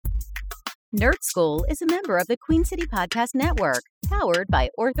Nerd School is a member of the Queen City Podcast Network, powered by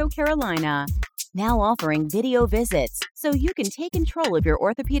Ortho Carolina. Now offering video visits so you can take control of your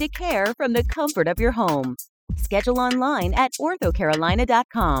orthopedic care from the comfort of your home. Schedule online at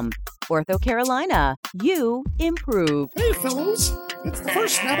orthocarolina.com. Ortho Carolina, you improve. Hey, fellows. It's the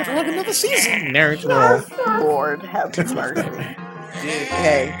first Snapdragon of the season. Nerds World. Lord have mercy.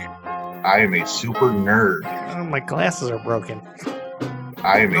 Okay. I am a super nerd. Oh, my glasses are broken.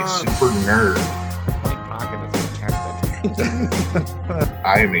 I am a super nerd. My pocket is infested.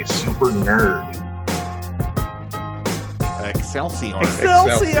 I am a super nerd. Excelsior.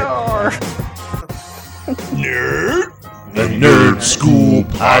 Nerd? The Nerd School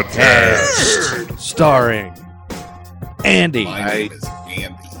Podcast. Starring Andy. My name is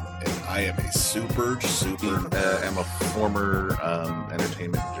Andy, and I am a super I'm a former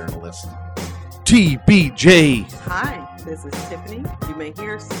entertainment journalist. TBJ. Hi, this is Tiffany. You may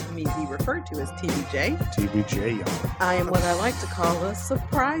hear me be referred to as TBJ. TBJ, y'all. I am what I like to call a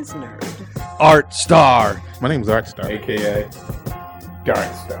surprise nerd. Art Star. My name is Art Star. AKA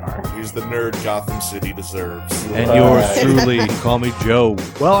Dark Star. He's the nerd Gotham City deserves. And yours truly, call me Joe.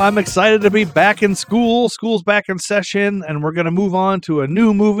 Well, I'm excited to be back in school. School's back in session, and we're going to move on to a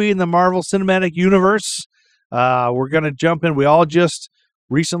new movie in the Marvel Cinematic Universe. We're going to jump in. We all just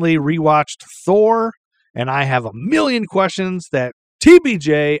recently rewatched Thor, and I have a million questions that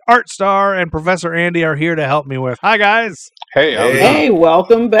TBJ, Art Star, and Professor Andy are here to help me with. Hi, guys. Hey,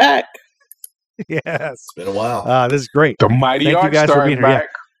 Welcome back. Yes. It's been a while. This is great. the mighty Thank you Art guys for Star being is here. back.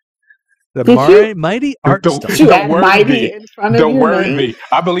 The mighty Art Don't- Star. You Don't add worry mighty me. in front of Don't your worry name. me.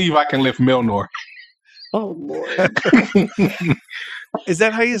 I believe I can lift Milnor. Oh, Lord. Is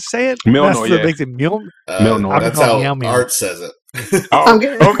that how you say it? Milnor, That's yeah. the big thing. Milnor. That's I'm how calling Meow Meow. Art says it. Oh, I'm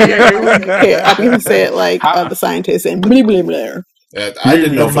going to say it like How- the scientist and blah, blah, blah. I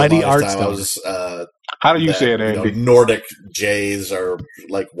didn't know The for the mighty longest Art time. Star. I was How do you that, say it, Andy? Nordic J's are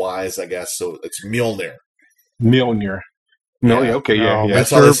like Y's, I guess. So it's Mjolnir. Milnir. Yeah. Okay, yeah, No, yeah.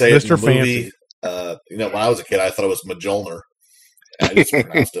 That's how they say it in Mr. the movie. When I was a kid, I thought it was Mjolnir. I just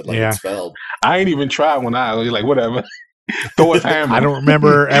pronounced it like Yeah. it's spelled. I ain't even tried when I was like, whatever. Thor's hammer. I don't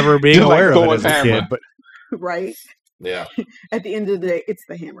remember ever being Just like aware of it Thor's as a hammer. kid, but Right? Yeah. At the end of the day, it's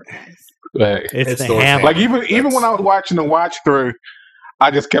the hammer, guys. Like, it's It's the Thor's hammer. like even when I was watching the watch through,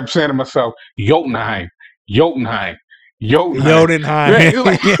 I just kept saying to myself, Jotunheim. Jotunheim. Yeah, it's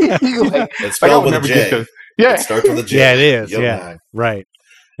like, It's like I spelled would with a never get J. to. Yeah. It starts with a J. Yeah, it is. Jotunheim. Right.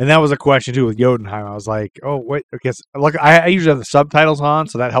 And that was a question too with Jotunheim. I was like, oh wait, I guess look, I usually have the subtitles on,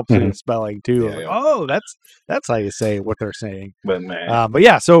 so that helps with the spelling too. Yeah, Like, yeah. oh, that's how you say what they're saying. But man. But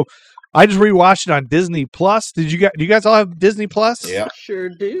yeah, so I just rewatched it on Disney Plus. Do you guys all have Disney Plus? Yeah. Sure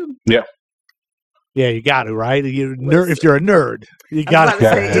do. Yeah, you got to, right? If Listen. you're a nerd, you I was got about to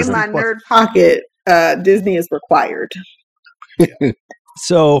say, in Disney my Plus. nerd pocket, Disney is required.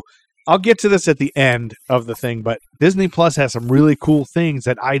 So I'll get to this at the end of the thing, but Disney Plus has some really cool things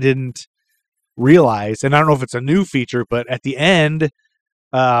that I didn't realize, and I don't know if it's a new feature, but at the end,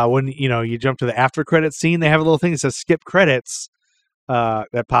 when you jump to the after credits scene, they have a little thing that says skip credits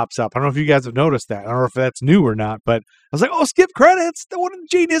that pops up. I don't know if you guys have noticed that. I don't know if that's new or not, but I was like, oh, skip credits! What a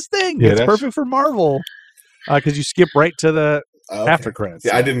genius thing! Yeah, It's that's- perfect for Marvel because you skip right to the Okay. after credits.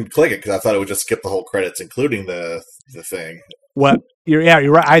 Yeah, I didn't click it because I thought it would just skip the whole credits, including the thing. What you're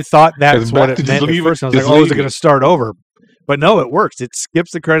right. I thought that's It's what back it to just meant at leave it- first. I was just like, oh, is leave it going it. to start over? But no, it works. It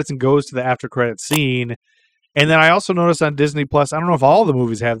skips the credits and goes to the after credit scene. And then I also noticed on Disney Plus, I don't know if all the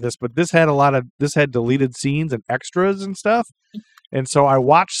movies have this, but this had deleted scenes and extras and stuff. And so I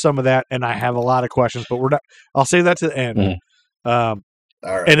watched some of that, and I have a lot of questions. But I'll save that to the end. All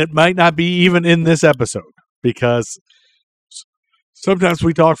right. And it might not be even in this episode because sometimes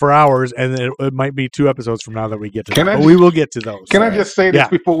we talk for hours, and it might be 2 episodes from now that we get to. Can that. I But just- we will get to those. Can I just say this Yeah.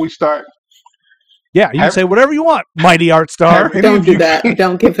 before we start? Yeah, you can Have- say whatever you want, mighty art star. Have any Don't of do you- that.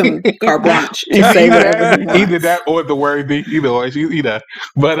 Don't give him carte blanche to say whatever he wants. Either that or the worthy. Either way, either.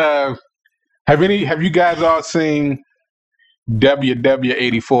 But have you guys all seen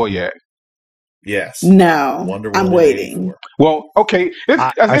WW84 yet? Yes. No, Wonder I'm Woman waiting. 84. Well, okay.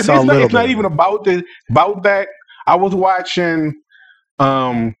 I saw a little it's not bit. even about that. I was watching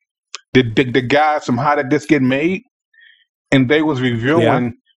the guys from How Did This Get Made, and they was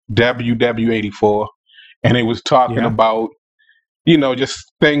reviewing WW84, and they was talking Yeah. about just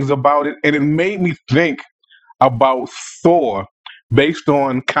things about it, and it made me think about Thor based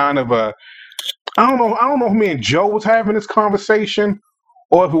on kind of a I don't know if me and Joe was having this conversation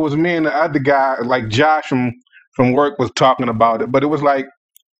or if it was me and the other guy like Josh from work was talking about it, but it was like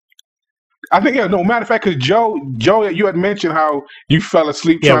I think, yeah, no matter of fact, because Joe, you had mentioned how you fell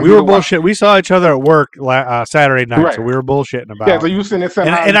asleep. Yeah, trying we to were watch. bullshit. We saw each other at work Saturday night, Right. so we were bullshitting about. Yeah, so you were sitting there saying,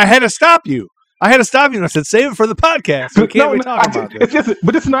 and I had to stop you. And I said, "Save it for the podcast. We can't be talking about this." It's just,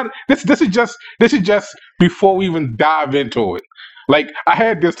 but it's not. This is just before we even dive into it. Like, I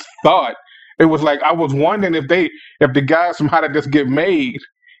had this thought. It was like I was wondering if the guys from How Did This Get Made,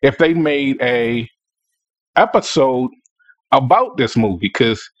 if they made a episode about this movie,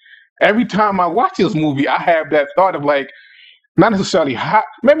 because every time I watch this movie, I have that thought of like, not necessarily how,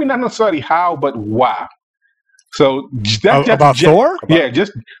 maybe not necessarily how, but why. So that's about Thor? Yeah,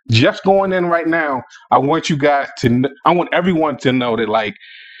 just going in right now. I want you guys I want everyone to know that, like,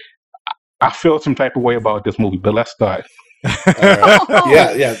 I feel some type of way about this movie. But let's start.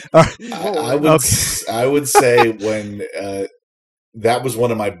 Yeah. Lord. I would say when that was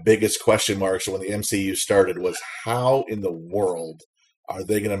one of my biggest question marks when the MCU started was how in the world are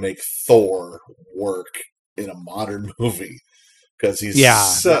they going to make Thor work in a modern movie? Because he's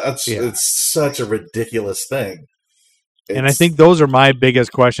it's such a ridiculous thing. And I think those are my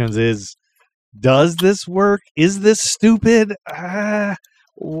biggest questions: does this work? Is this stupid? And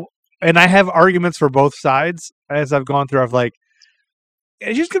I have arguments for both sides as I've gone through.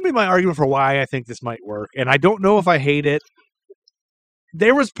 It's just going to be my argument for why I think this might work. And I don't know if I hate it.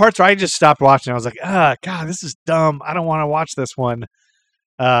 There was parts where I just stopped watching. I was like, God, this is dumb. I don't want to watch this one.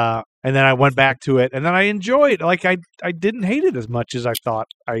 And then I went back to it, and then I enjoyed. Like, I didn't hate it as much as I thought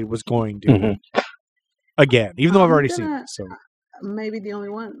I was going to. Mm-hmm. Again, even though I've already seen it. So maybe the only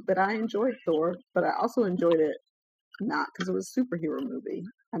one, but I enjoyed Thor, but I also enjoyed it not because it was a superhero movie.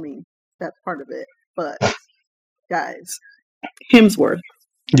 I mean, that's part of it. But guys, Hemsworth.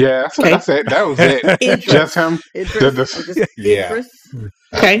 Yeah, that's it. That was it. Just him. Idris.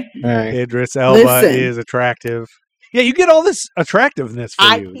 Okay. Idris Elba is attractive. Yeah, you get all this attractiveness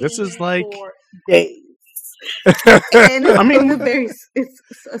for you. This is like days. And I mean, it's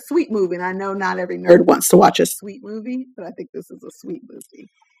a sweet movie, and I know not every nerd wants to watch a sweet movie, but I think this is a sweet movie.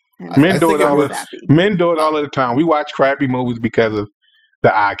 Men do it all of the time. We watch crappy movies because of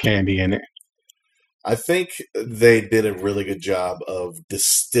the eye candy in it. I think they did a really good job of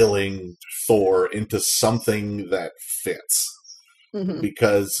distilling Thor into something that fits. Mm-hmm.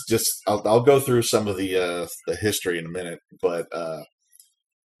 Because I'll go through some of the history in a minute, but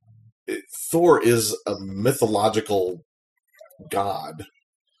Thor is a mythological god,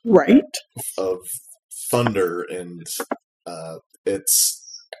 right? Of thunder, and I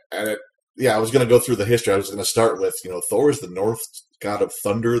was going to go through the history. I was going to start with, Thor is the Norse god of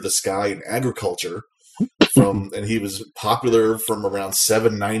thunder, the sky, and agriculture. And he was popular from around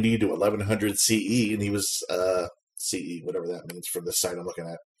 790 to 1100 CE, and he was CE, whatever that means from the site I'm looking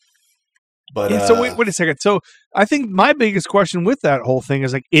at. But so wait a second. So I think my biggest question with that whole thing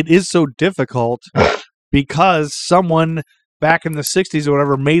is like, it is so difficult because someone back in the 60s or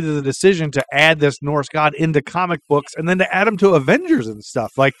whatever made the decision to add this Norse god into comic books and then to add him to Avengers and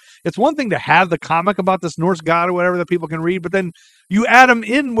stuff. Like, it's one thing to have the comic about this Norse god or whatever that people can read, but then you add him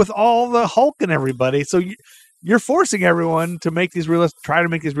in with all the Hulk and everybody. So you're forcing everyone to make these try to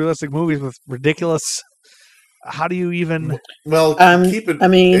make these realistic movies with ridiculous. How do you even? Well, keep it. I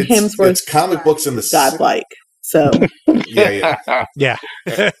mean, it's comic books in the godlike. So yeah.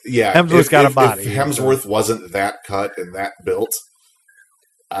 Hemsworth's got a body. If Hemsworth wasn't that cut and that built,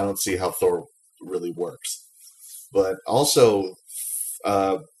 I don't see how Thor really works. But also,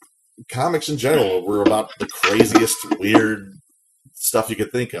 comics in general were about the craziest, weird stuff you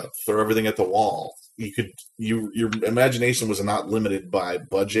could think of. Throw everything at the wall. Your imagination was not limited by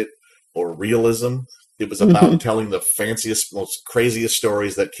budget or realism. It was about telling the fanciest, most craziest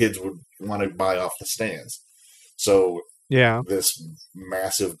stories that kids would want to buy off the stands. So this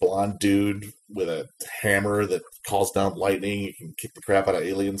massive blonde dude with a hammer that calls down lightning, you can kick the crap out of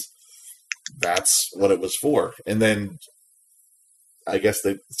aliens. That's what it was for. And then I guess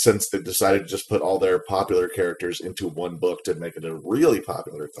since they decided to just put all their popular characters into one book to make it a really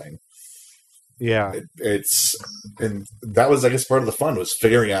popular thing. Yeah. And that was, I guess, part of the fun was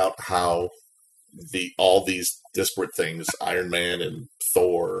figuring out how all these disparate things, Iron Man and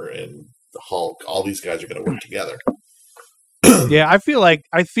Thor and the Hulk, all these guys are going to work together. Yeah, I feel like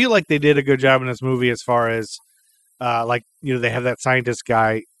they did a good job in this movie as far as they have that scientist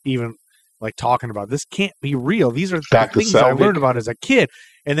guy even like talking about this can't be real. These are the things I learned about as a kid,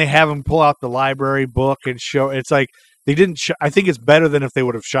 and they have him pull out the library book and show. It's like they didn't. I think it's better than if they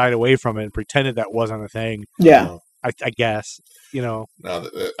would have shied away from it and pretended that wasn't a thing. Yeah. I guess, No,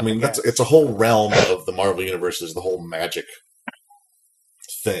 I mean, it's a whole realm of the Marvel Universe is the whole magic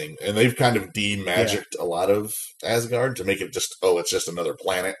thing. And they've kind of de-magicked a lot of Asgard to make it just, it's just another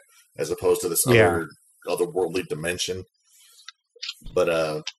planet. as opposed to this Yeah. otherworldly dimension.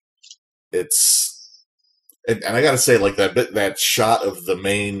 But it's and I gotta say, like that shot of the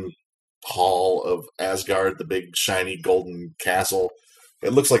main hall of Asgard, the big shiny golden castle,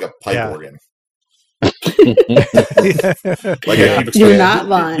 it looks like a pipe Yeah. organ. Yeah. Like I keep You're explaining, not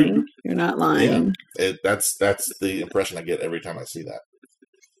lying. You're not lying. that's the impression I get every time I see that.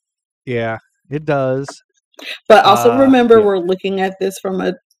 Yeah, it does. But also remember, yeah. we're looking at this from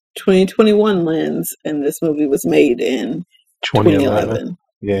a 2021 lens, and this movie was made in 2011.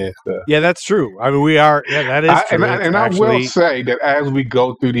 Yeah. Yeah, that's true. I mean, we are. Yeah, that is true. I will say that as we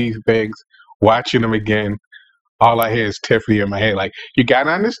go through these things, watching them again, all I hear is Tiffany in my head. Like, you gotta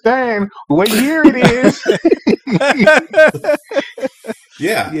understand what year it is.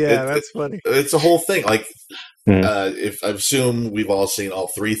 Yeah, that's funny. It's a whole thing. Like, Hmm. if I assume we've all seen all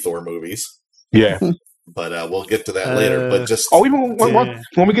 3 Thor movies, Yeah. but we'll get to that later. But just even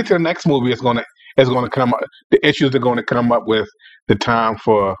when we get to the next movie, it's gonna come up. The issues are going to come up with the time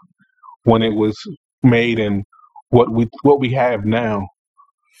for when it was made and what we have now.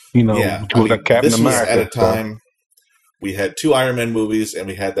 You know, yeah, with Captain this was America, at a time we had 2 Iron Man movies, and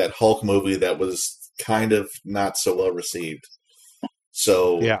we had that Hulk movie that was kind of not so well received.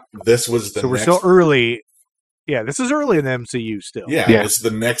 So this was the so we're next, still early. Yeah, this is early in the MCU still. Yeah, it's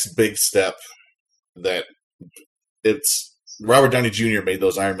the next big step. That it's Robert Downey Jr. made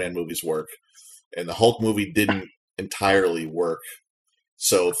those Iron Man movies work, and the Hulk movie didn't entirely work.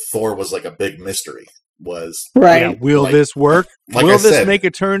 So Thor was like a big mystery. Was right? Yeah, will this work? Like will I this said, make a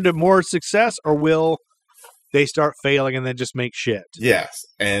turn to more success, or will they start failing and then just make shit? Yes,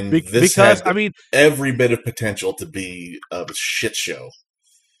 and this because had I mean, every bit of potential to be a shit show.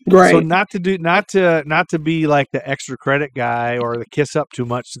 Right. So not to be like the extra credit guy or the kiss up too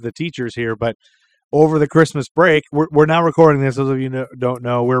much to the teachers here, but over the Christmas break, we're now recording this. Those of you don't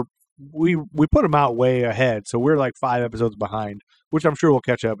know, we put them out way ahead, so we're like 5 episodes behind, which I'm sure we'll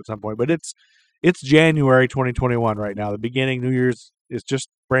catch up at some point. But it's January 2021 right now. The beginning, New Year's is just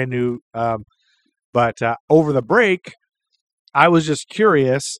brand new. But over the break, I was just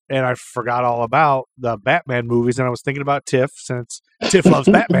curious, and I forgot all about the Batman movies, and I was thinking about Tiff, since Tiff loves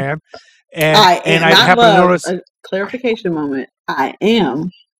Batman, and I happened to notice a clarification moment. I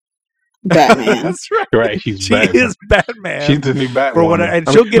am Batman. That's right. Right, she is Batman. She's the new Batman. For what and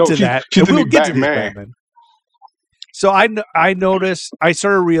she'll get to that. She's the we'll new get to Batman. Batman. So I noticed, I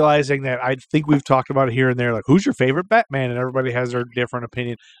started realizing that I think we've talked about it here and there, like, who's your favorite Batman? And everybody has their different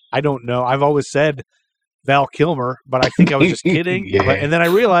opinion. I don't know. I've always said Val Kilmer, but I think I was just kidding. Yeah. And then I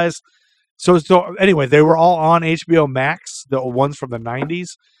realized, so anyway, they were all on HBO Max, the ones from the 90s.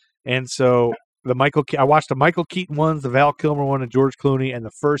 And so I watched the Michael Keaton ones, the Val Kilmer one, and George Clooney, and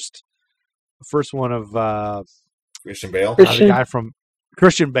the first one of Christian Bale, the guy from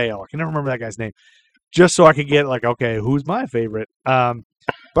Christian Bale. I can never remember that guy's name. Just so I could get like, okay, who's my favorite? But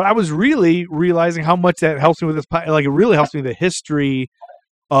I was really realizing how much that helps me with this. Like, it really helps me with the history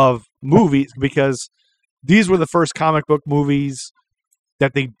of movies, because these were the first comic book movies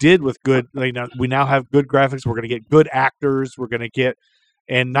that they did with good. We now have good graphics. We're going to get good actors. We're going to get.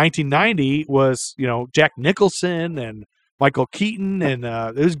 And 1990 was, Jack Nicholson and Michael Keaton, and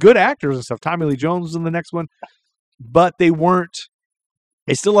there's good actors and stuff. Tommy Lee Jones was in the next one, but they weren't.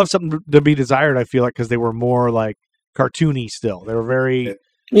 They still have something to be desired, I feel like, because they were more like cartoony still. They were very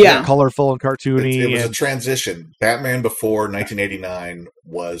colorful and cartoony. It was a transition. Batman before 1989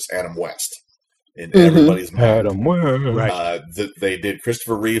 was Adam West in everybody's mind. Adam West. Right. They did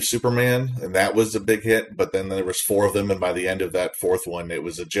Christopher Reeve Superman, and that was a big hit, but then there was 4 of them, and by the end of that 4th one, it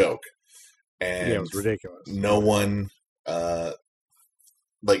was a joke. And it was ridiculous. No one...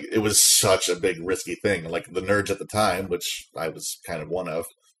 it was such a big risky thing. Like the nerds at the time, which I was kind of one of,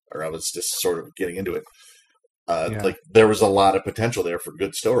 or I was just sort of getting into it. Like there was a lot of potential there for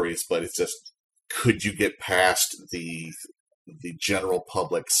good stories, but it's just, could you get past the general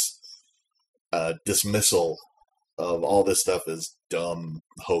public's dismissal of all this stuff as dumb,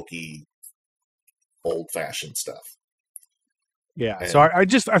 hokey, old-fashioned stuff? Yeah. And so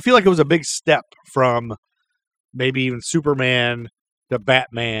I feel like it was a big step from maybe even Superman to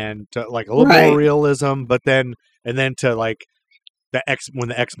Batman to like a little more realism, but then to like when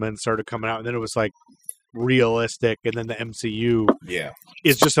the X-Men started coming out, and then it was like realistic, and then the MCU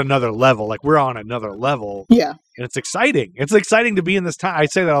is just another level. Like we're on another level. Yeah. And it's exciting. It's exciting to be in this time. I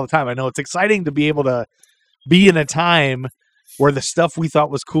say that all the time. I know it's exciting to be able to be in a time where the stuff we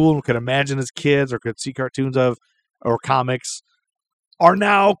thought was cool and could imagine as kids or could see cartoons of or comics are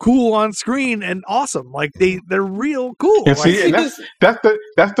now cool on screen and awesome. Like they're real cool. And like, see,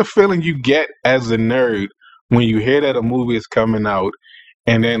 that's the feeling you get as a nerd when you hear that a movie is coming out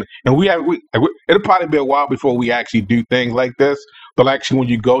And then, it'll probably be a while before we actually do things like this. But actually, when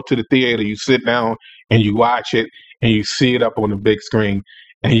you go to the theater, you sit down and you watch it and you see it up on the big screen,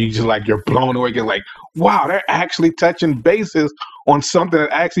 and you just like, you're blown away. You're like, wow, they're actually touching bases on something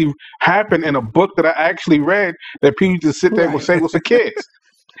that actually happened in a book that I actually read that people just sit there and Right. say was for kids.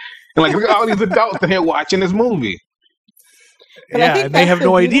 And like, look at all these adults in here watching this movie. But I Yeah, think and they that's have the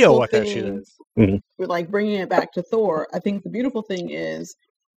no idea beautiful what that shit thing is. with like bringing it back to Thor. I think the beautiful thing is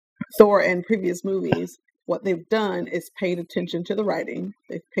Thor and previous movies, what they've done is paid attention to the writing,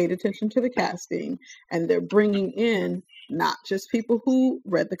 they've paid attention to the casting, and they're bringing in not just people who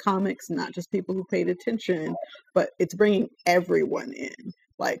read the comics, not just people who paid attention, but it's bringing everyone in.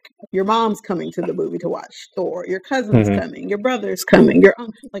 Like your mom's coming to the movie to watch Thor, your cousin's coming, your brother's coming,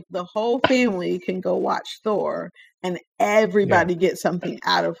 like the whole family can go watch Thor, and everybody gets something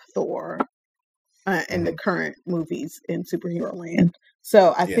out of Thor in the current movies in superhero land.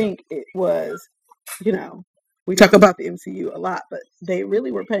 So I think it was, we talk about the MCU a lot, but they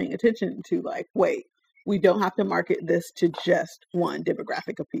really were paying attention to like, wait, we don't have to market this to just one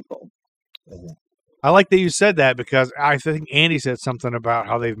demographic of people. I like that you said that because I think Andy said something about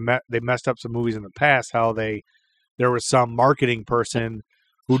how they messed up some movies in the past. How there was some marketing person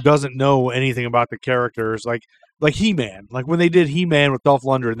who doesn't know anything about the characters, like He-Man. Like when they did He-Man with Dolph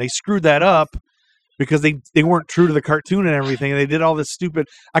Lundgren, they screwed that up because they weren't true to the cartoon and everything. And they did all this stupid.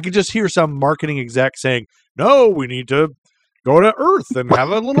 I could just hear some marketing exec saying, "No, we need to go to Earth and have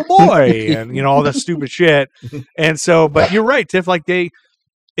a little boy," and all this stupid shit. And so, but you're right, Tiff. Like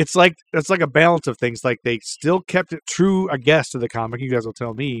it's like a balance of things. Like they still kept it true, I guess, to the comic. You guys will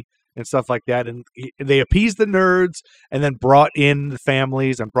tell me and stuff like that. And they appeased the nerds and then brought in the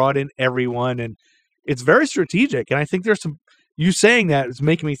families and brought in everyone. And it's very strategic. And I think there's some. You saying that is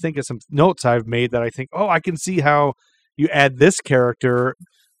making me think of some notes I've made that I think, I can see how you add this character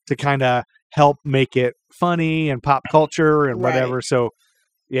to kind of help make it funny and pop culture and whatever. Right. So,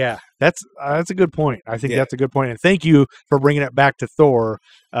 yeah, that's a good point. I think that's a good point. And thank you for bringing it back to Thor.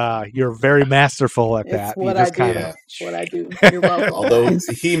 You're very masterful at that. It's what You I just do. kinda- It's what I do. You're welcome. Although guys.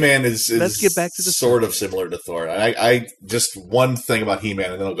 He-Man is Let's get back to the sort of subject. similar to Thor. I just one thing about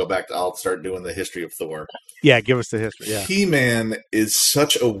He-Man, and then I'll start doing the history of Thor. Yeah, give us the history. Yeah. He-Man is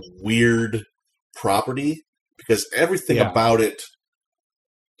such a weird property because everything Yeah. about it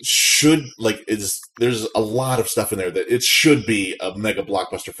there's a lot of stuff in there that it should be a mega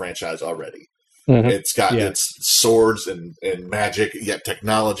blockbuster franchise already. It's got its swords and magic, yet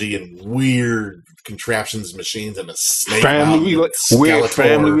technology and weird contraptions, machines, and a snake mountain, and weird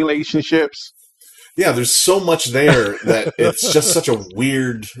family Skeletor. relationships. Yeah, there's so much there that it's just such a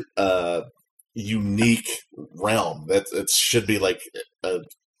weird, unique realm that it should be like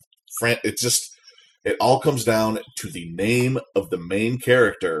it all comes down to the name of the main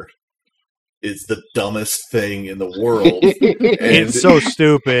character is the dumbest thing in the world. It's so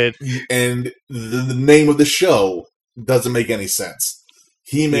stupid. And the name of the show doesn't make any sense.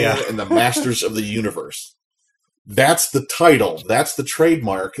 He-Man and the Masters of the Universe. That's the title. That's the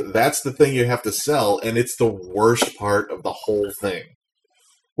trademark. That's the thing you have to sell, and it's the worst part of the whole thing.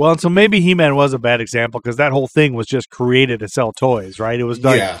 Well, and so maybe He-Man was a bad example because that whole thing was just created to sell toys, right? It was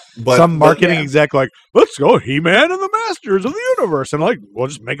like some marketing exec like, let's go He-Man and the Masters of the Universe. And like, we'll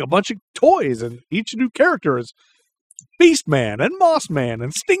just make a bunch of toys and each new character is Beastman and Mossman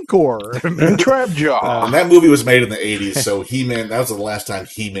and Stinkor. And Trapjaw. And that movie was made in the 80s, so He-Man, that was the last time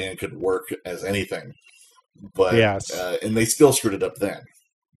He-Man could work as anything. But and they still screwed it up then.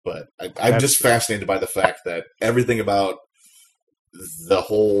 But I'm just fascinated by the fact that everything about the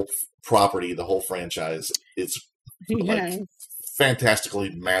whole property, the whole franchise, is like fantastically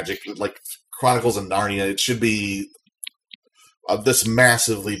magic. Like Chronicles of Narnia, it should be of this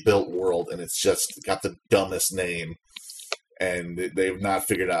massively built world, and it's just got the dumbest name, and they've not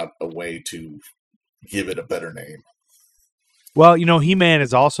figured out a way to give it a better name. Well, He-Man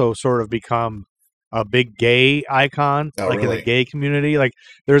has also sort of become a big gay icon, in the gay community. Like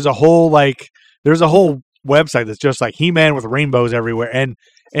there's a whole website that's just like He-Man with rainbows everywhere. And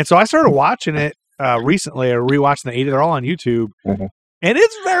so I started watching it recently. I rewatched the 80s. They're all on YouTube. And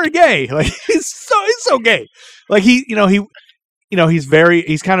it's very gay. Like he's so gay. Like he's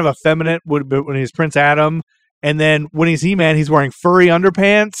kind of effeminate when he's Prince Adam. And then when he's He-Man, he's wearing furry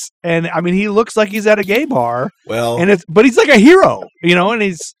underpants. And I mean, he looks like he's at a gay bar. Well, but he's like a hero, and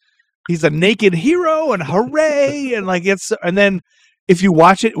he's a naked hero and hooray. And then if you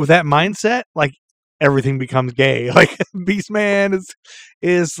watch it with that mindset, like everything becomes gay. Like Beastman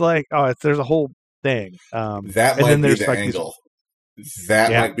is like, there's a whole thing. That might be the angle.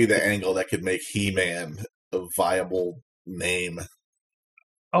 That might be the angle that could make He-Man a viable name.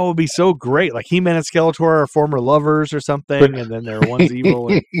 Oh, it'd be so great. Like He-Man and Skeletor are former lovers or something, and then they're one's evil.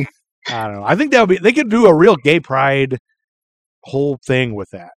 And, I don't know. I think that would be. They could do a real gay pride whole thing with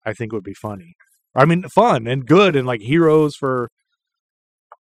that. I think would be funny. I mean, fun and good, and like heroes for.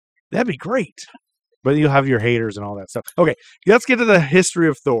 That'd be great. But you'll have your haters and all that stuff. Okay, let's get to the history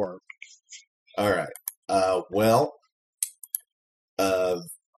of Thor. All right.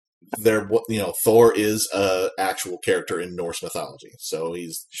 Thor is a actual character in Norse mythology, so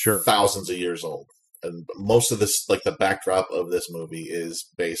he's thousands of years old, and most of this, like the backdrop of this movie, is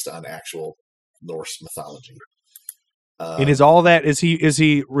based on actual Norse mythology. And is all that is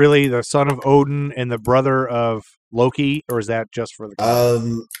he really the son of Odin and the brother of Loki, or is that just for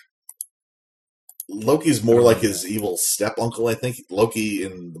the? Loki's more like his evil step uncle. I think Loki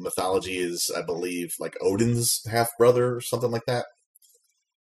in the mythology is, I believe, like Odin's half brother or something like that.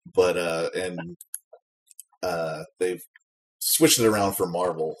 But they've switched it around for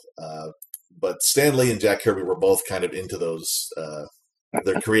Marvel. But Stan Lee and Jack Kirby were both kind of into those.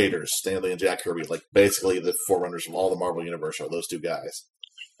 They're creators. Stan Lee and Jack Kirby, like basically the forerunners of all the Marvel universe, are those two guys.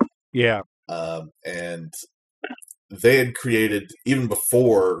 Yeah. And they had created, even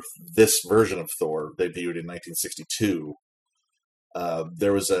before this version of Thor debuted in 1962,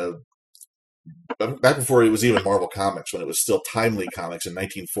 there was back before it was even Marvel Comics, when it was still Timely Comics in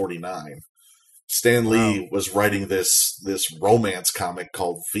 1949, Stan Lee was writing this romance comic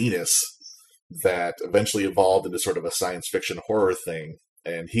called Venus that eventually evolved into sort of a science fiction horror thing,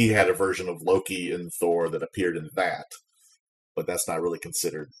 and he had a version of Loki and Thor that appeared in that, but that's not really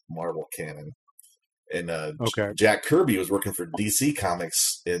considered Marvel canon. And Jack Kirby was working for DC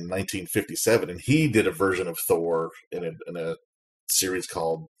Comics in 1957, and he did a version of Thor in a series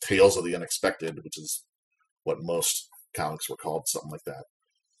called Tales of the Unexpected, which is what most comics were called, something like that.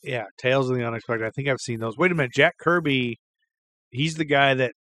 Yeah, Tales of the Unexpected. I think I've seen those. Wait a minute, Jack Kirby, he's the guy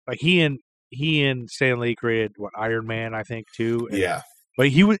that like he and Stan Lee created what, Iron Man, I think, too. And, yeah. But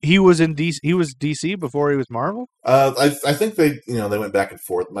he was in DC. He was DC before he was Marvel. I think they went back and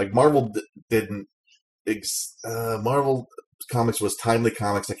forth. Like Marvel didn't. Marvel Comics was Timely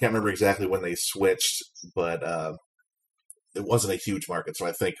Comics. I can't remember exactly when they switched, but it wasn't a huge market. So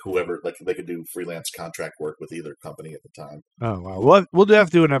I think whoever, like, they could do freelance contract work with either company at the time. Oh wow! We'll have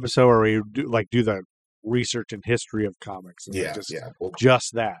to do an episode where we do the research and history of comics. And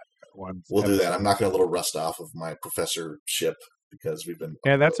just that one. We'll do that. I'm not going to little rust off of my professorship because we've been.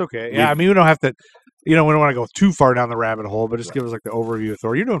 Yeah, that's okay. Yeah, I mean, we don't have to. We don't want to go too far down the rabbit hole, but just give us like the overview of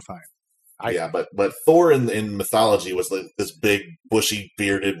Thor. You're doing fine. But Thor in mythology was like this big, bushy,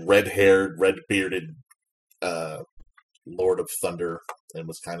 bearded, red-haired, red-bearded Lord of Thunder, and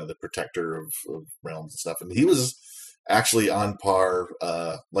was kind of the protector of realms and stuff. And he was actually on par,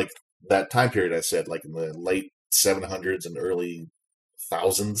 like that time period I said, like in the late 700s and early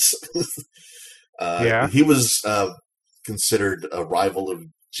thousands. He was considered a rival of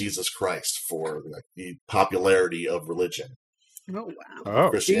Jesus Christ for like, the popularity of religion. Oh wow!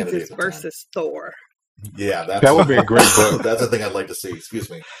 Oh, Jesus versus Thor. Yeah, that would be a great book. That's a thing I'd like to see. Excuse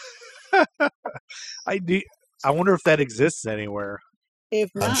me. I wonder if that exists anywhere. If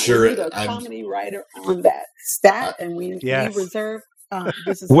not, I'm sure we need a comedy writer on that stat, and we reserve.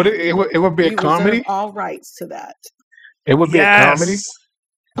 This is it would be a comedy. All rights to that. It would be a comedy.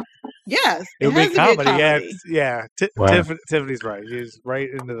 Yes, it would be a comedy. Yeah. Wow. Tiffany's right. She's right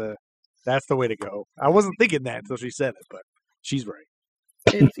into the. That's the way to go. I wasn't thinking that until she said it, but she's right.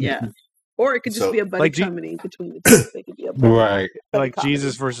 Or it could just be a buddy comedy between the two. They could be a buddy, right, like comedy.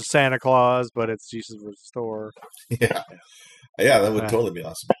 Jesus versus Santa Claus, but it's Jesus versus Thor. Yeah, that would totally be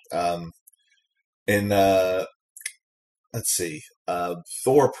awesome. Let's see,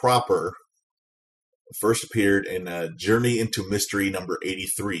 Thor proper first appeared in Journey into Mystery number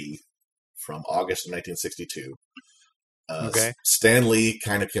 83 from August of 1962. Stan Lee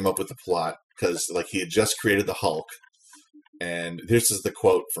kind of came up with the plot because, like, he had just created the Hulk, and this is the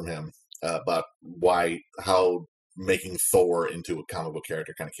quote from him about how making Thor into a comic book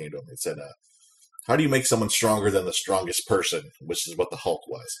character kind of came to him. He said, "How do you make someone stronger than the strongest person?" Which is what the Hulk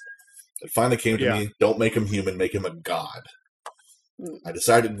was. It finally came to me: don't make him human, make him a god. I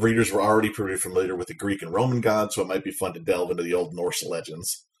decided readers were already pretty familiar with the Greek and Roman gods, so it might be fun to delve into the old Norse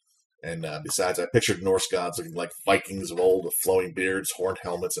legends. And besides, I pictured Norse gods looking like Vikings of old with flowing beards, horned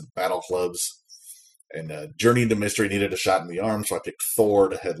helmets, and battle clubs. And Journey into Mystery needed a shot in the arm, so I picked Thor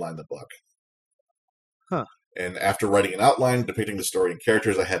to headline the book. Huh. And after writing an outline depicting the story and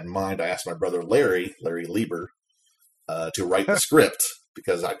characters I had in mind, I asked my brother Larry Lieber, to write the script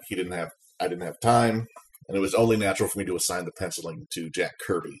because I didn't have time, and it was only natural for me to assign the penciling to Jack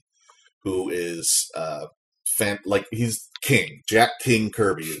Kirby, who is he's King. Jack King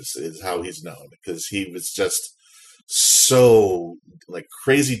Kirby is how he's known, because he was just so like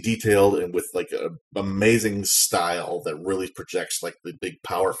crazy detailed and with like an amazing style that really projects like the big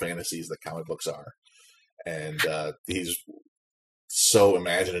power fantasies that comic books are. And he's so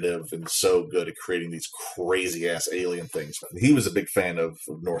imaginative and so good at creating these crazy ass alien things. He was a big fan of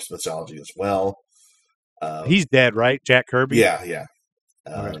Norse mythology as well. He's dead, right? Jack Kirby? Yeah.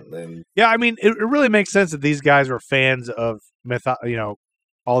 And yeah, I mean, it really makes sense that these guys were fans of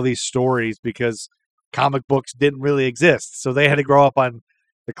all these stories, because comic books didn't really exist. So they had to grow up on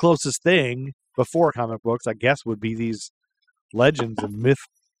the closest thing before comic books, I guess, would be these legends and myth.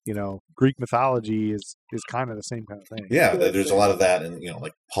 Greek mythology is kind of the same kind of thing. Yeah, there's a lot of that in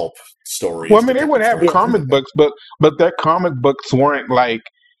like pulp stories. Well, I mean, they would have comic books, but their comic books weren't like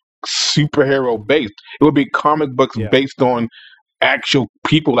superhero based. It would be comic books based on actual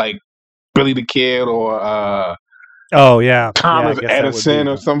people like Billy the Kid or Thomas Edison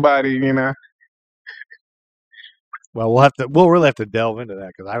or somebody. Well, we'll really have to delve into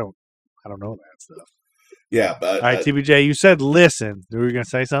that, because I don't know that stuff. Yeah, but all right, TBJ, you said listen. Were you going to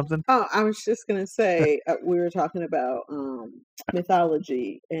say something? Oh, I was just going to say we were talking about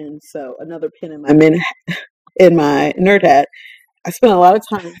mythology, and so another pin in my nerd hat. I spent a lot of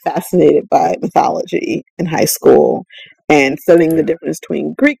time fascinated by mythology in high school and studying the difference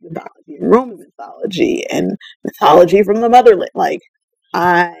between Greek mythology and Roman mythology and mythology from the motherland. Like,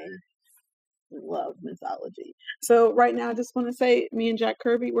 I love mythology. So right now, I just want to say, me and Jack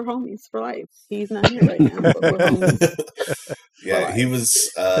Kirby, we're homies for life. He's not here right now, but we're homies. Yeah, he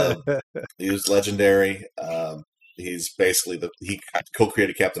was legendary. He's basically he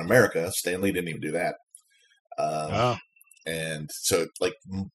co-created Captain America. Stan Lee didn't even do that. And so like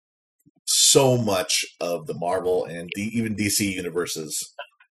so much of the Marvel and even DC universes,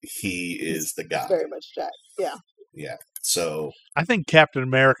 he is the guy. Very much Jack. Yeah. Yeah. So I think Captain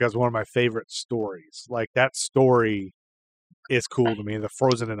America is one of my favorite stories. Like, that story is cool to me. The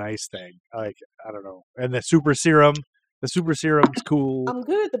frozen in ice thing. Like, I don't know. And the super serum. The super serum's cool. I'm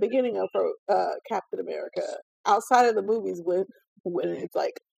good at the beginning of Captain America. Outside of the movies, when it's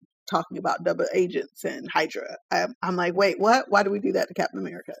like talking about double agents and Hydra, I'm like, wait, what? Why do we do that to Captain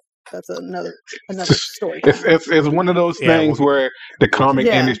America? That's another story. It's one of those things where the comic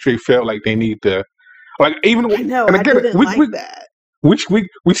industry felt like they need to, like, even. I know. And again, I didn't like that.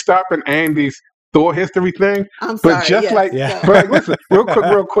 We stop in Andy's Thor history thing, I'm sorry, but just but like, listen,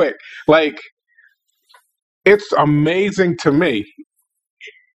 real quick, like, it's amazing to me.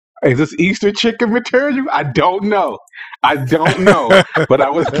 Is this Easter chicken material? I don't know, but I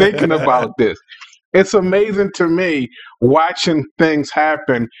was thinking about this. It's amazing to me watching things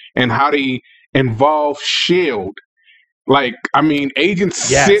happen and how they involve S.H.I.E.L.D. Like, I mean, Agent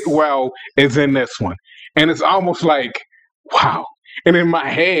Sitwell is in this one. And it's almost like, wow. And in my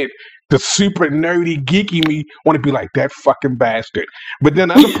head, the super nerdy, geeky me want to be like, that fucking bastard. But then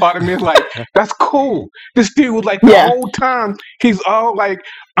the other part of me is like, that's cool. This dude was like, the whole time, he's all like,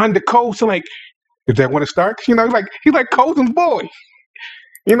 under Coulson, like, is that when it starts? Like, he's like Coulson's boy.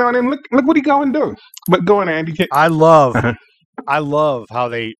 And then look what he going to do. But go on, Andy. I love how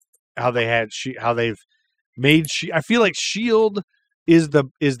they've made. I feel like S.H.I.E.L.D. is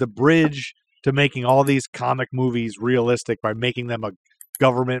the bridge to making all these comic movies realistic by making them a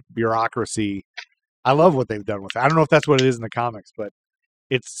government bureaucracy. I love what they've done with it. I don't know if that's what it is in the comics, but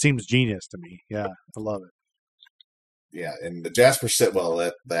it seems genius to me. Yeah, I love it. Yeah, and the Jasper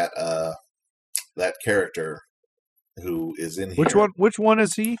Sitwell, that character who is in here. Which one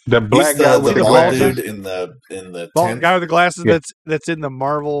is he? The black guy with the bald dude in the bald guy with the glasses. Yeah. That's in the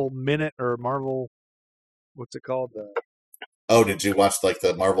Marvel Minute or Marvel. What's it called? Oh, did you watch like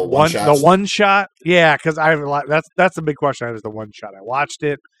the Marvel one shot? The one shot, yeah, because that's the big question. I was the one shot. I watched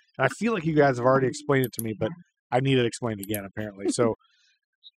it, and I feel like you guys have already explained it to me, but I need it explained again. Apparently, so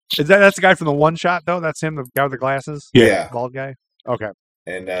that's the guy from the one shot though. That's him, the guy with the glasses. Yeah, bald guy. Okay,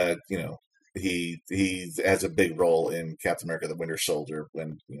 and he has a big role in Captain America: The Winter Soldier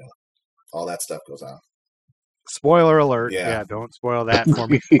when all that stuff goes on. Spoiler alert! Yeah, don't spoil that for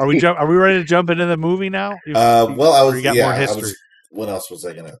me. Are we ready to jump into the movie now? Well, I was. You got more history. What else was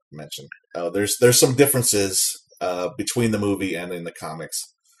I going to mention? There's some differences between the movie and in the comics.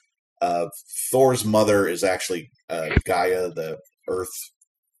 Thor's mother is actually Gaia, the Earth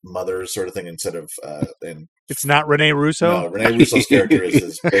mother sort of thing, instead of and it's not Rene Russo. No, Rene Russo's character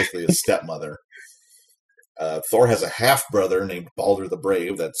is basically a stepmother. Thor has a half brother named Balder the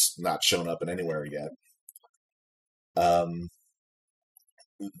Brave that's not shown up in anywhere yet.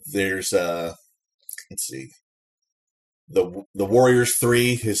 There's let's see, the Warriors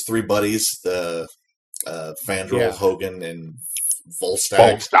 3, his 3 buddies, the Fandral, Yeah. Hogan, and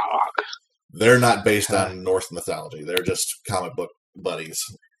Volstagg. Volstagg. They're not based on Norse mythology. They're just comic book buddies,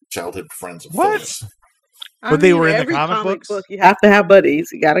 childhood friends of What? Thor's. But they were in the every comic books? book. You have to have buddies.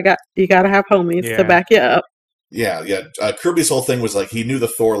 You gotta have homies Yeah. to back you up. Yeah. Kirby's whole thing was like he knew the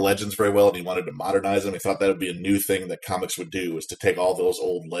Thor legends very well, and he wanted to modernize them. He thought that would be a new thing that comics would do, is to take all those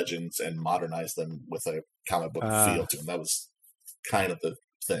old legends and modernize them with a comic book feel to them. That was kind of the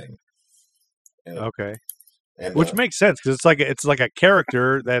thing. And, Okay. and, Which makes sense, because it's like a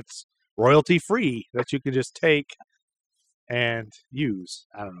character that's royalty free that you can just take and use.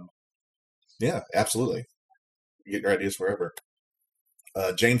 I don't know. Yeah, absolutely. You get your ideas wherever.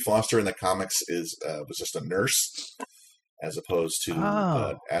 Jane Foster in the comics was just a nurse, as opposed to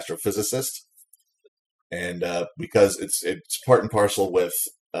astrophysicist, and because it's part and parcel with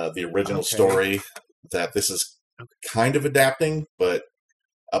the original story that this is kind of adapting, but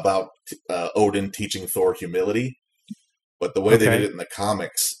about Odin teaching Thor humility. But the way they did it in the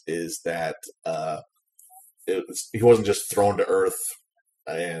comics is that he wasn't just thrown to Earth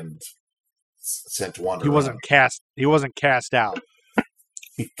and sent to wander. He wasn't cast out.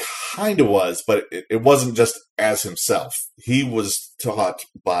 He kind of was, but it wasn't just as himself. He was taught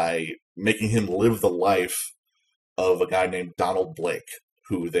by making him live the life of a guy named Donald Blake,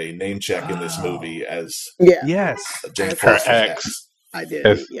 who they name check in this movie as Yes, Jane Her Foster's ex. I did.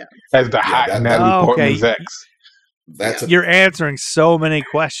 As the hot Natalie Portman's ex. That's you're answering so many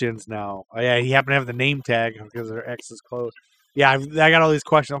questions now. Oh, yeah, he happened to have the name tag because their ex is close. Yeah, I got all these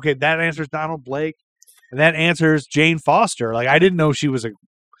questions. Okay, that answers Donald Blake, and that answers Jane Foster. Like, I didn't know she was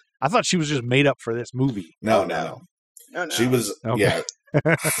I thought she was just made up for this movie. No. She was Okay.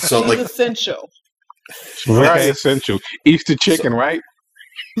 So She's essential. Very essential. Easter chicken, right?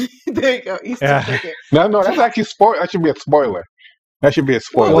 There you go. Easter chicken. No, that's actually that should be a spoiler. That should be a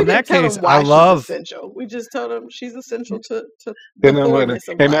spoiler. Well, in that case, I love. Essential. We just told him she's essential to in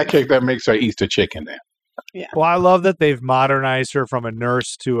that case, that makes her Easter chicken then. Yeah. Well, I love that they've modernized her from a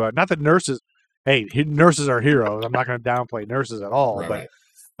nurse to not that nurses. Hey, nurses are heroes. I'm not going to downplay nurses at all, right.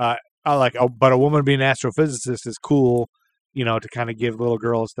 But I like. But a woman being an astrophysicist is cool. To kind of give little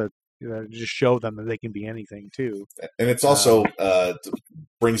girls that just show them that they can be anything too. And it's also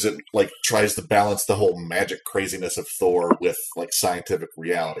brings it tries to balance the whole magic craziness of Thor with scientific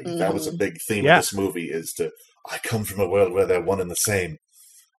reality. Mm-hmm. That was a big theme of this movie. I come from a world where they're one and the same.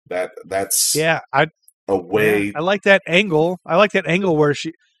 That's a way. Yeah, I like that angle. I like that angle where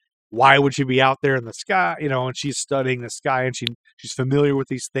why would she be out there in the sky? And she's studying the sky and she's familiar with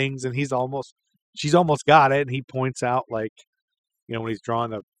these things, and she's almost got it. And he points out when he's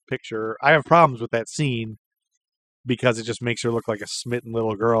drawing the picture. I have problems with that scene because it just makes her look like a smitten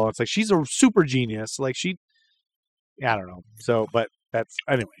little girl. It's like she's a super genius. I don't know. So, but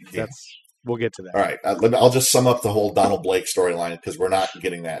we'll get to that. All right. I'll just sum up the whole Donald Blake storyline because we're not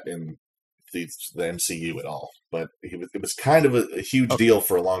getting that in the MCU at all. But it was kind of a huge deal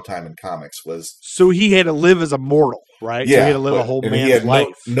for a long time in comics. So he had to live as a mortal, right? Yeah. So he had to live a whole man's he had life.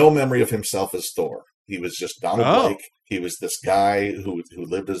 No memory of himself as Thor. He was just Donald Blake. He was this guy who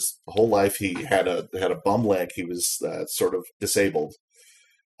lived his whole life. He had a bum leg. He was sort of disabled.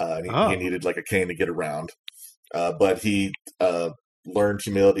 He needed a cane to get around. But he learned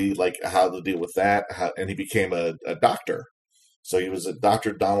humility, how to deal with that. And he became a doctor. So he was a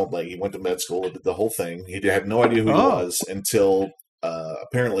Dr. Donald Blake. He went to med school and did the whole thing. He had no idea who he was until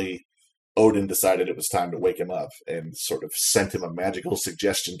apparently Odin decided it was time to wake him up and sort of sent him a magical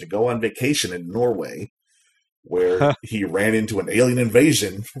suggestion to go on vacation in Norway, where he ran into an alien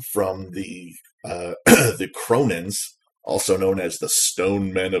invasion from the the Cronins, also known as the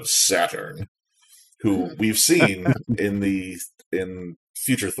Stone Men of Saturn, who we've seen in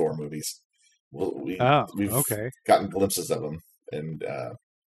future Thor movies. We've gotten glimpses of them, and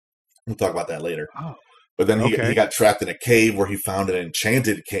we'll talk about that later. But then he got trapped in a cave where he found an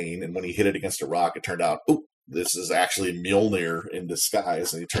enchanted cane, and when he hit it against a rock, it turned out, this is actually Mjolnir in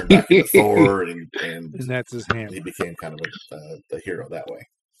disguise, and he turned back into Thor, and that's his hammer. He became kind of a hero that way.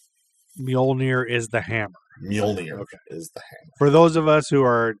 Mjolnir is the hammer. Mjolnir is the hammer. For those of us who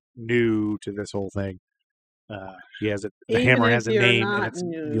are new to this whole thing, the hammer has a name, and it's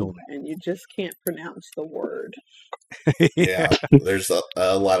Mjolnir. And you just can't pronounce the word. Yeah, there's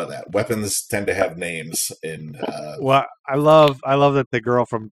a lot of that. Weapons tend to have names in. Well, I love that the girl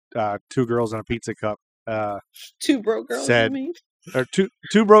from Two Girls in a Pizza Cup. Two Broke Girls. Said, you mean? Or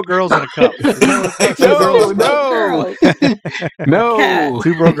two broke girls in a cup. Is that what it's called? No, Two broke girls. no, Cat. no.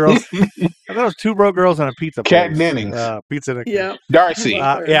 Two broke girls. I thought it was two broke girls on a pizza Cat place. Dennings. Pizza in a Yep. Darcy.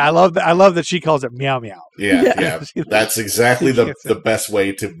 I love her. yeah, I love that. I love that she calls it meow meow. Yeah, Yeah. yeah. That's exactly She the can't best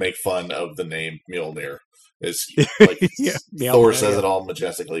way to make fun of the name Mjolnir. Is like Yeah, meow, Thor meow, says yeah. it all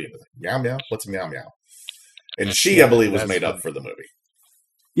majestically. Meow meow. What's meow meow? And she, Yeah, I believe, was that's made up funny. for the movie.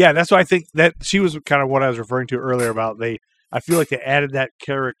 Yeah, that's why I think that she was kind of what I was referring to earlier about I feel like they added that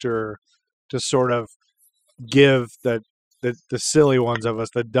character to sort of give the silly ones of us,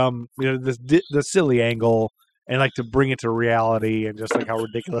 the dumb, the silly angle, and like to bring it to reality and just like how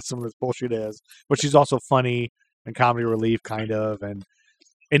ridiculous some of this bullshit is. But she's also funny and comedy relief, kind of, and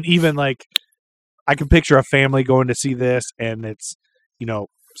even like I can picture a family going to see this, and it's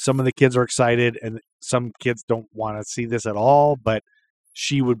some of the kids are excited, and some kids don't want to see this at all, but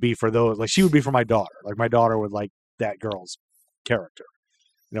she would be for those. Like she would be for my daughter. Like my daughter would like that girl's character,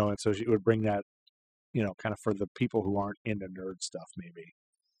 and so she would bring that, kind of for the people who aren't into nerd stuff, maybe.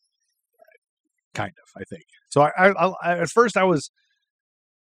 Kind of, I think. So I at first I was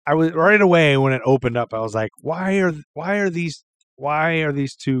right away when it opened up, I was like, why are these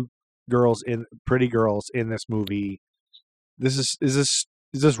two pretty girls in this movie? Is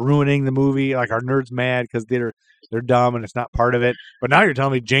this ruining the movie? Like, are nerds mad because they're dumb and it's not part of it? But now you're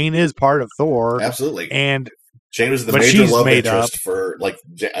telling me Jane is part of Thor. Absolutely. And Jane was the but major she's love made interest up. for, like,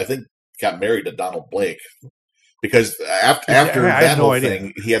 I think got married to Donald Blake. Because after I had that no whole idea.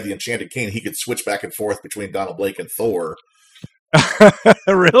 thing, he had the Enchanted Cane. He could switch back and forth between Donald Blake and Thor.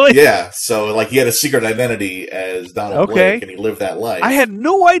 Really? Yeah, so like he had a secret identity as Donald Blake, and he lived that life. I had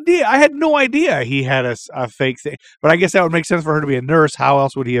no idea he had a fake thing. But I guess that would make sense for her to be a nurse. How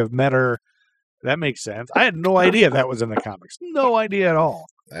else would he have met her? That makes sense. I had no idea that was in the comics. No idea at all.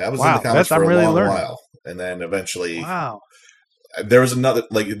 That was in the comics for I'm a really long learning. while, and then eventually, wow. There was another,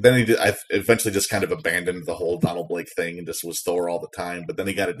 like, then I eventually just kind of abandoned the whole Donald Blake thing and just was Thor all the time. But then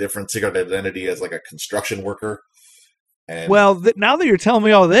he got a different secret identity as like a construction worker. And well, now that you're telling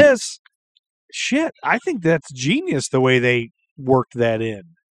me all this, shit, I think that's genius the way they worked that in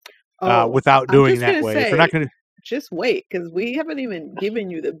without doing it that way. If you're not going to just wait, because we haven't even given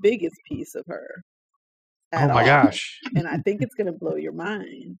you the biggest piece of her. Oh my gosh! And I think it's going to blow your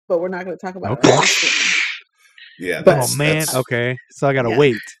mind, but we're not going to talk about okay. it. Yeah. Okay. So I got to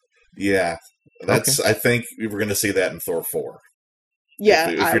wait. Yeah. That's. Okay. I think we were going to see that in Thor 4. Yeah.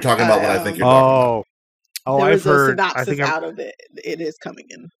 If you're talking about what I think you're talking about. Oh, I've heard. I think out of it. It is coming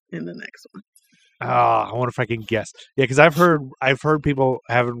in the next one. I wonder if I can guess. Yeah, because I've heard people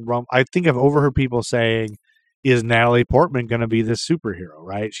having. I think I've overheard people saying, "Is Natalie Portman going to be this superhero?"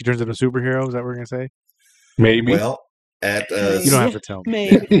 Right? She turns into a superhero. Is that what we're going to say? Maybe. Well, at you don't have to tell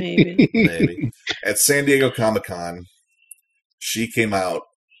me. Maybe. At San Diego Comic-Con, she came out,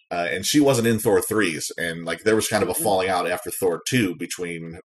 and she wasn't in Thor 3s, and like there was kind of a falling out after Thor 2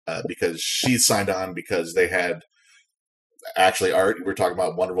 between because she signed on because they had actually we're talking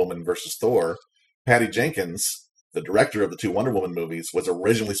about Wonder Woman versus Thor. Patty Jenkins, the director of the two Wonder Woman movies, was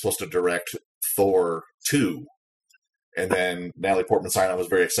originally supposed to direct Thor 2. And then Natalie Portman signed on, was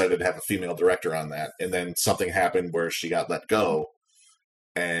very excited to have a female director on that. And then something happened where she got let go.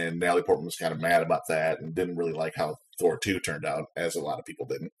 And Natalie Portman was kind of mad about that and didn't really like how Thor 2 turned out, as a lot of people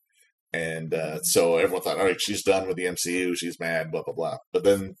didn't. And so everyone thought, all right, she's done with the MCU. She's mad, blah, blah, blah. But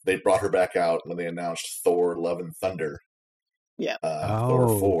then they brought her back out when they announced Thor Love and Thunder. Yeah.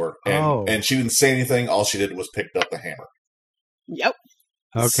 Thor 4. And she didn't say anything. All she did was picked up the hammer. Yep.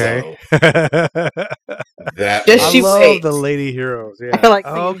 Okay. So, I love the lady heroes. Yeah. I like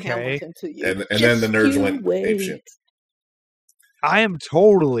Hamilton to you. And then the nerds went apeshit. I am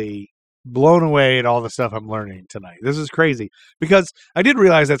totally blown away at all the stuff I'm learning tonight. This is crazy because I did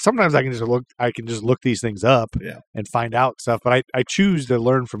realize that sometimes I can just look these things up and find out stuff, but I choose to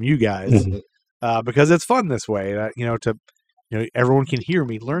learn from you guys because it's fun this way. Everyone can hear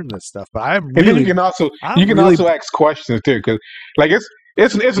me learn this stuff, but and then you can also ask questions too, because like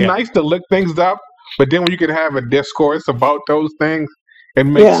it's nice to look things up, but then when you can have a discourse about those things, it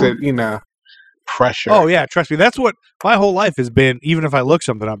makes it pressure. Oh yeah, trust me, that's what my whole life has been. Even if I look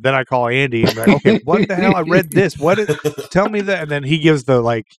something up, then I call Andy and be like, okay, what the hell? I read this. Tell me that, and then he gives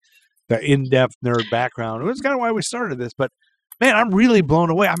the in-depth nerd background. It was kind of why we started this, but man, I'm really blown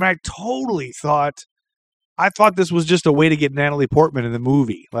away. I mean, I totally thought this was just a way to get Natalie Portman in the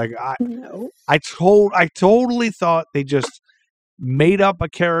movie. Like I totally thought they just made up a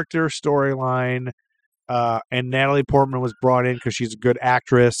character storyline, and Natalie Portman was brought in because she's a good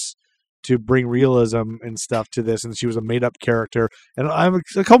actress to bring realism and stuff to this, and she was a made up character. And a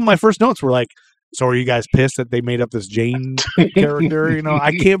couple of my first notes were like, So are you guys pissed that they made up this Jane character?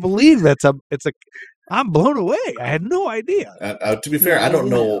 I can't believe it's a. I'm blown away. I had no idea. To be fair, No, I don't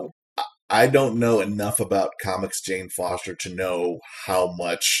you know. I don't know enough about comics Jane Foster to know how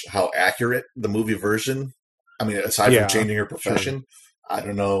accurate the movie version. I mean, aside from changing her profession, I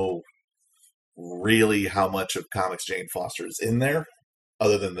don't know really how much of comics Jane Foster is in there,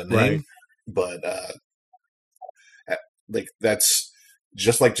 other than the name. Right. But that's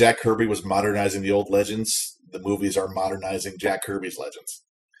just like Jack Kirby was modernizing the old legends. The movies are modernizing Jack Kirby's legends.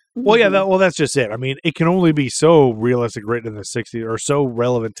 Well, yeah, that's just it. I mean, it can only be so realistic written in the 60s or so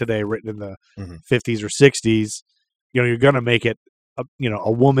relevant today written in the 50s or 60s. You're going to make it, a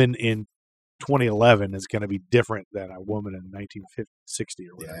woman in 2011 is going to be different than a woman in 1960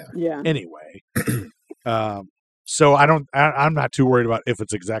 or whatever. Yeah. Anyway, so I'm not too worried about if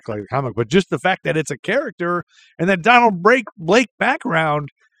it's exactly like the comic, but just the fact that it's a character and that Donald Blake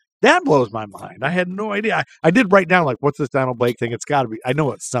background, that blows my mind. I had no idea. I did write down, what's this Donald Blake thing? It's got to be. I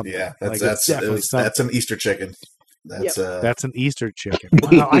know it's something. Yeah, that's definitely something. That's an Easter chicken. That's an Easter chicken.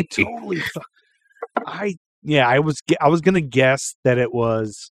 Wow, I totally. I was gonna guess that it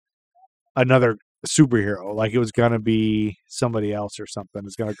was another superhero. Like it was gonna be somebody else or something.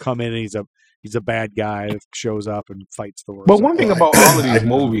 It's gonna come in and he's a bad guy that shows up and fights the worst. But one thing about all of these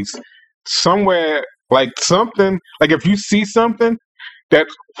movies, somewhere something if you see something that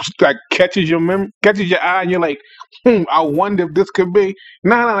catches your eye, and you're like, I wonder if this could be.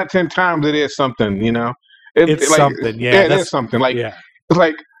 9 out of 10 times it is something, It's something, yeah. It is something. It's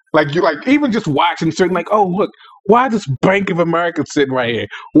like even just watching certain, oh look, why is this Bank of America sitting right here?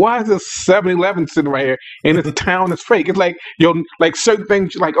 Why is this 7-Eleven sitting right here? And this town is fake. It's like certain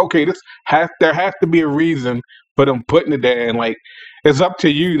things. Okay, there has to be a reason for them putting it there, and it's up to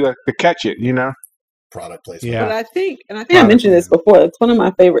you to catch it. Product placement. Yeah. But I think I mentioned this before. It's one of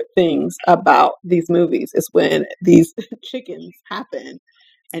my favorite things about these movies is when these chickens happen,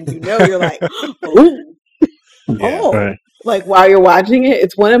 and you're like, Right. Like while you're watching it,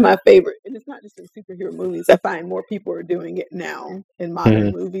 it's one of my favorite. And it's not just in superhero movies. I find more people are doing it now in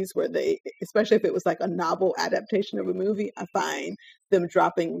modern movies where they, especially if it was like a novel adaptation of a movie, I find them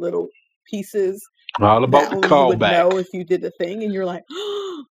dropping little pieces. All about the callback. You would know if you did the thing, and you're like,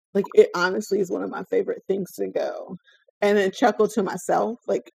 it honestly is one of my favorite things to go. And then chuckle to myself,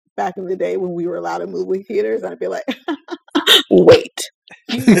 back in the day when we were allowed in movie theaters, I'd be like, wait.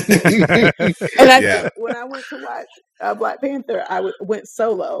 And when I went to watch Black Panther, went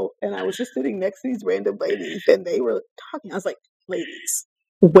solo, and I was just sitting next to these random ladies, and they were talking. I was like, ladies,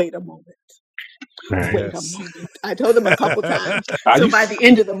 wait a moment. Wait a moment. I told them a couple times. So by the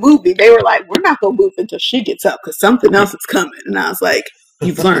end of the movie, they were like, we're not going to move until she gets up because something else is coming. And I was like,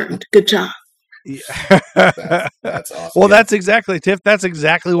 you've learned. Good job. Yeah. That's awesome. Well, that's exactly, Tiff. That's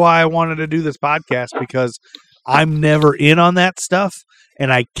exactly why I wanted to do this podcast, because I'm never in on that stuff,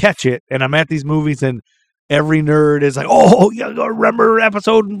 and I catch it, and I'm at these movies, and every nerd is like, "Oh, you remember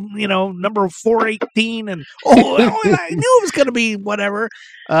episode, number 418?" And I knew it was going to be whatever.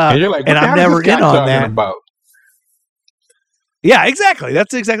 And you're like, and I'm never in on that. About? Yeah, exactly.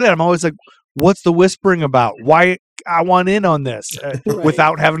 That's exactly it. I'm always like, "What's the whispering about? Why?" I want in on this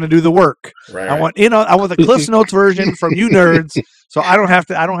without having to do the work. Right. I want the Cliff's Notes version from you nerds, so I don't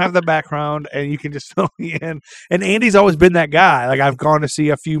have the background, and you can just fill me in. And Andy's always been that guy. Like I've gone to see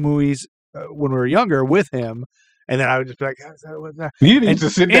a few movies when we were younger with him, and then I would just be like, "What's that?" You didn't used to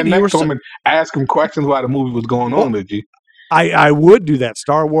sit there next to him and ask him questions while the movie was going on, did you? I would do that.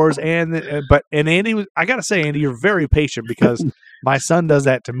 Star Wars and Andy was. I gotta say, Andy, you're very patient because my son does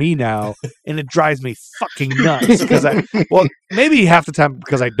that to me now, and it drives me fucking nuts. Because maybe half the time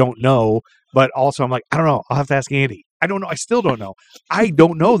because I don't know, but also I'm like, I don't know. I'll have to ask Andy. I don't know. I still don't know. I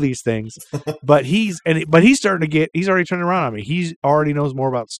don't know these things, but he's starting to get. He's already turning around on me. He already knows more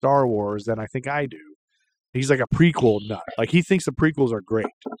about Star Wars than I think I do. He's like a prequel nut. Like he thinks the prequels are great.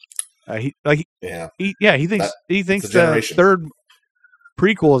 He thinks the third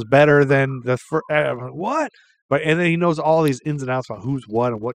prequel is better than the first. What? But and then he knows all these ins and outs about who's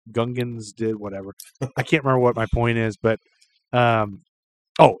what and what Gungans did, whatever. I can't remember what my point is, but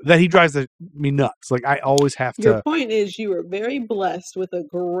that he drives me nuts. Like I always have to. Your point is you were very blessed with a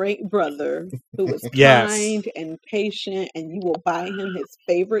great brother who was kind and patient, and you will buy him his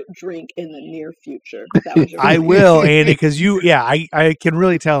favorite drink in the near future. That was your I will, Andy, because I can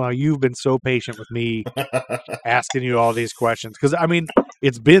really tell now you've been so patient with me asking you all these questions. Because I mean,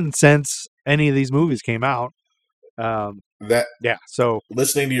 it's been since any of these movies came out. So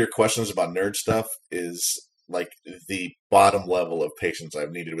listening to your questions about nerd stuff is like the bottom level of patience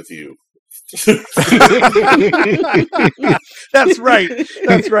I've needed with you That's right.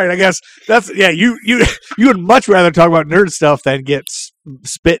 That's right. I guess you would much rather talk about nerd stuff than get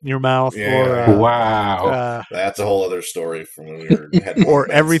spit in your mouth or wow. That's a whole other story from when we were had or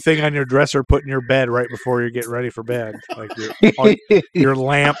everything on your dresser put in your bed right before you're getting ready for bed, like your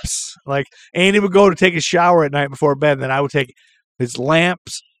lamps. Like Andy would go to take a shower at night before bed, and then I would take his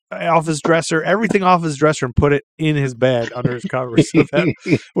lamps off his dresser, everything off his dresser, and put it in his bed under his covers. So that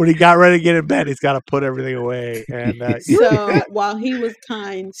when he got ready to get in bed, he's got to put everything away. And so while he was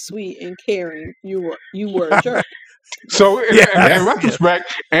kind, sweet, and caring, you were a jerk. So in retrospect,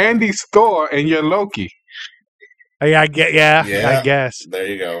 Andy's Thor and you're Loki. I guess. There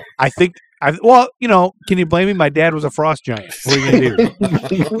you go. I think. Well, can you blame me? My dad was a frost giant. What are you gonna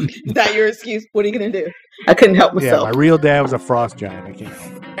do? Is that your excuse? What are you gonna do? I couldn't help myself. Yeah, my real dad was a frost giant. I can't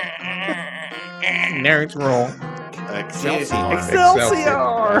help it. Nerds roll. Excelsior!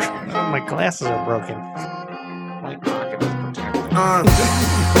 Oh, my glasses are broken. My pocket is protected.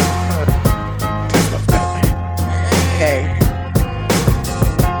 Hey.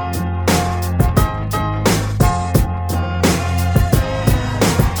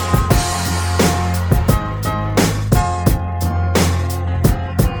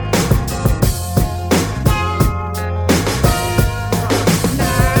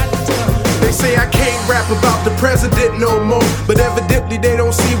 Say I can't rap about the president no more, but evidently they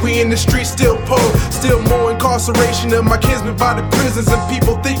don't see we in the streets still poor. Still more incarceration of my kinsmen by the prisons, and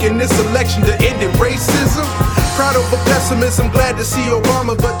people thinking this election to end racism. Proud of a pessimism, glad to see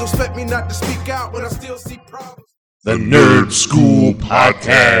Obama, but don't expect me not to speak out when I still see problems. The Nerd School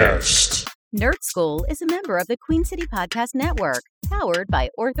Podcast. Nerd School is a member of the Queen City Podcast Network, powered by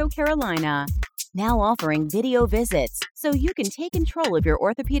Ortho Carolina. Now offering video visits so you can take control of your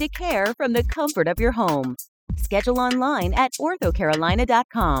orthopedic care from the comfort of your home. Schedule online at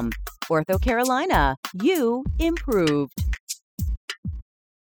orthocarolina.com. Ortho Carolina, you improved.